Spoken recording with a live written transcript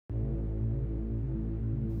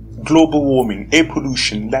global warming, air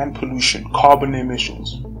pollution, land pollution, carbon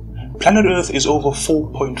emissions. Planet Earth is over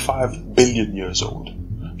 4.5 billion years old.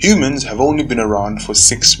 Humans have only been around for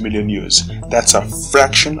 6 million years. That's a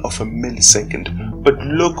fraction of a millisecond. But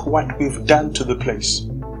look what we've done to the place.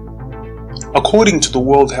 According to the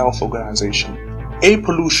World Health Organization, air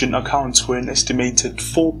pollution accounts for an estimated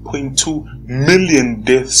 4.2 million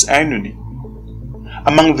deaths annually.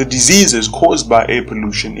 Among the diseases caused by air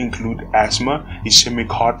pollution include asthma, ischemic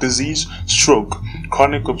heart disease, stroke,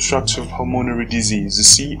 chronic obstructive pulmonary disease,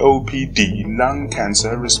 COPD, lung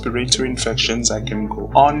cancer, respiratory infections. I can go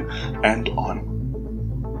on and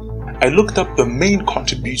on. I looked up the main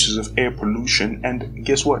contributors of air pollution, and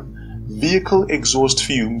guess what? Vehicle exhaust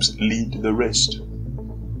fumes lead the rest.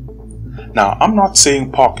 Now, I'm not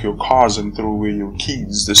saying park your cars and throw away your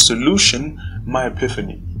keys. The solution, my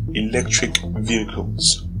epiphany: electric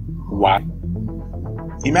vehicles. Why?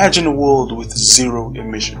 Imagine a world with zero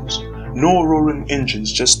emissions. No roaring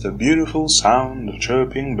engines, just the beautiful sound of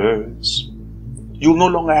chirping birds. You'll no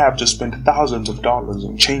longer have to spend thousands of dollars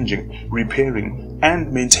on changing, repairing,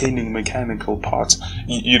 and maintaining mechanical parts.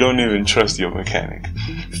 You don't even trust your mechanic.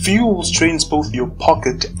 Fuel strains both your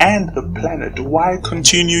pocket and the planet. Why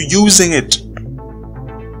continue using it?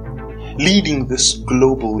 Leading this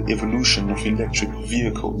global evolution of electric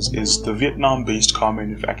vehicles is the Vietnam-based car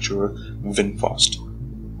manufacturer Vinfast.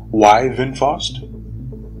 Why Vinfast?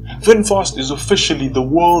 Vinfast is officially the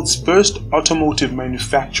world's first automotive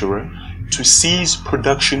manufacturer to cease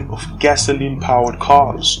production of gasoline-powered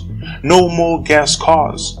cars. No more gas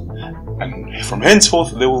cars. And from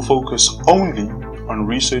henceforth, they will focus only on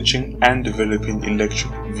researching and developing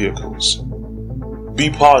electric vehicles. Be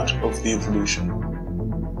part of the evolution.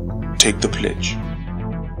 Take the pledge.